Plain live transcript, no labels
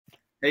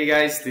Hey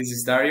guys, this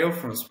is Dario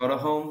from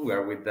Spotahome. We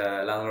are with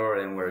the landlord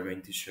and we're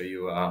going to show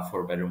you a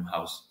four-bedroom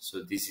house.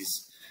 So this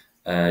is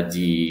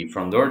the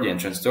front door, the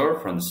entrance door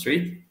from the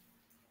street.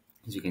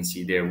 As you can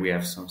see there, we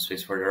have some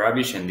space for the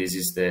rubbish, and this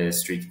is the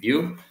street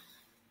view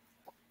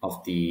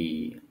of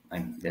the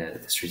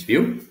street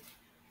view.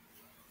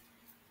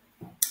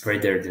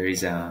 Right there, there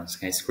is a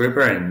skyscraper,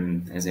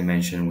 and as I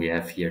mentioned, we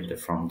have here the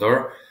front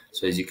door.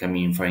 So as you come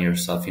in, find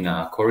yourself in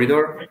a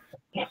corridor.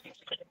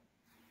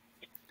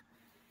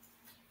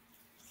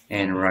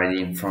 And right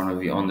in front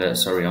of you, on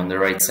the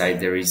right side,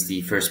 there is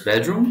the first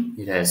bedroom.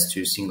 It has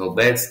two single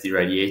beds, the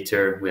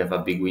radiator. We have a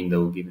big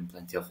window giving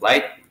plenty of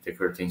light. The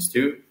curtains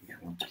too, if you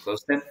want to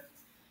close them.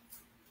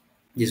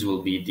 This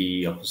will be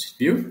the opposite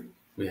view.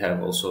 We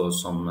have also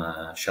some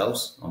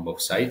shelves on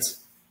both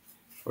sides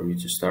for you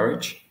to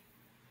storage.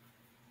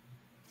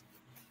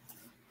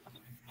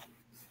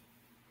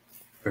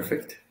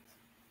 Perfect.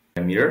 A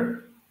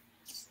mirror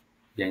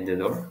behind the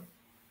door.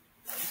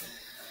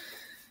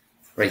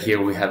 Right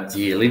here we have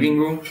the living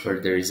room where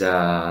there is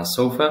a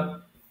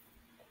sofa.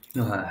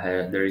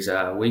 There is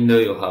a window.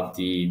 You'll have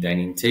the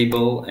dining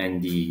table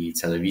and the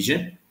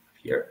television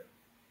here.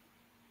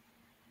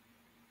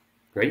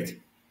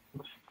 Great.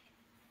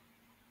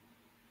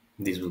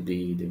 This will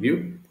be the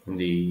view from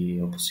the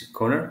opposite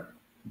corner.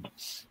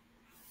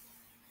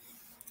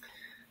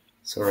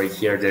 So right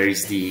here there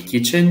is the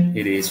kitchen.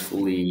 It is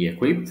fully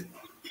equipped,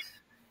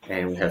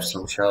 and we have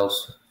some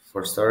shelves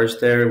for storage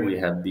there. We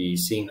have the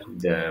sink,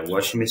 the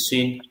washing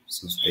machine,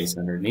 some space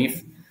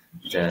underneath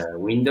the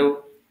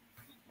window.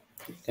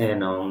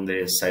 And on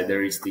the side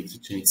there is the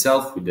kitchen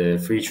itself with the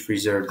fridge,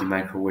 freezer, the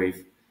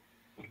microwave.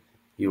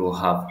 You will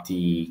have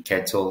the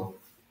kettle.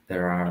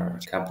 There are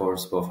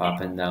cupboards both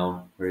up and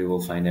down where you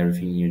will find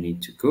everything you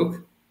need to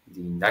cook.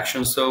 The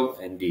induction stove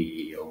and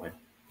the oven.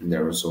 And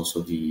there is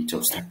also the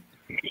toaster.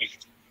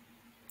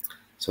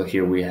 So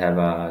here we have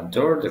a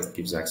door that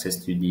gives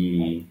access to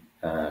the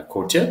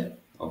courtyard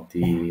of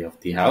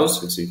the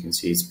house. As you can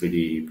see, it's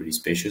pretty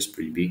spacious,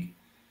 pretty big.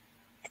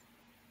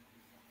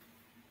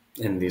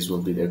 And this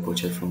will be the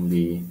courtyard from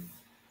the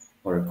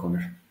other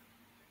corner.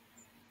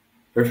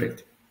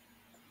 Perfect.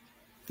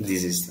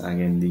 This is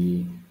again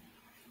the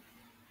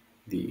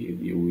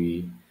view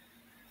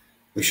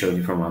we showed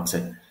you from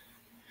outside.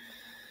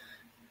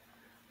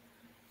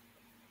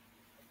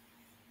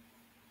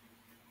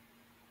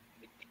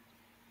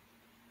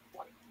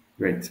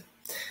 Great.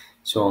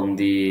 So on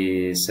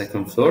the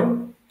second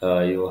floor,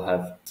 you'll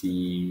have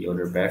the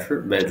other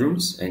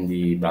bedrooms and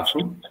the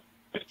bathroom.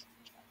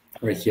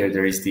 Right here,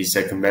 there is the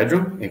second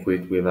bedroom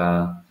equipped with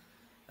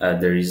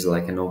there is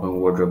like an open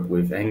wardrobe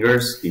with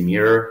hangers, the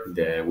mirror,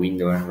 the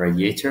window, and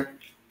radiator.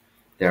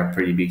 They are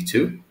pretty big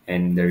too,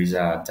 and there is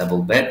a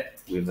double bed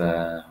with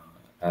the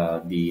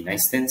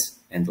nightstands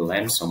and the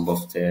lamps on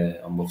both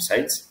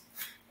sides.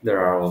 There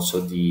are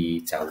also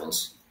the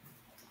towels.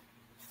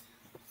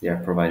 They are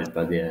provided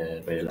by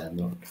the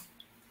landlord.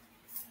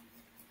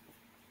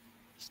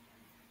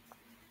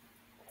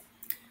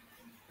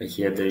 Right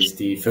here there is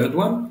the third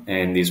one,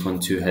 and this one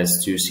too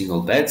has two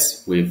single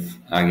beds with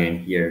again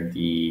here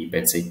the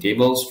bedside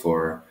tables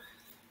for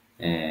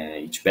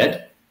each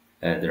bed.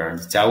 There are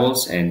the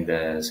towels and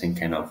the same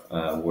kind of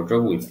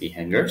wardrobe with the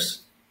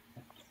hangers.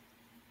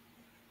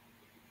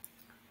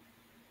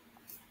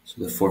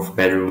 So the fourth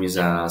bedroom is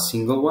a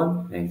single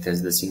one, and it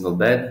has the single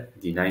bed,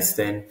 the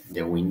nightstand,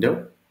 the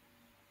window,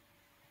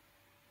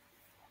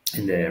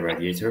 and the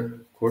radiator,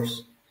 of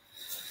course.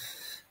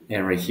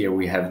 And right here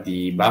we have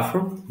the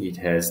bathroom. It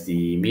has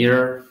the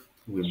mirror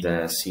with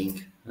the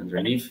sink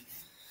underneath.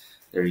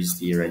 There is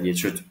the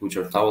radiator to put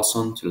your towels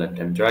on to let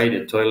them dry,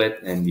 the toilet,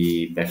 and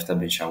the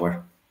bathtub and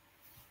shower.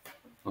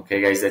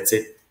 Okay guys, that's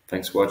it.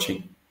 Thanks for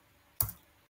watching.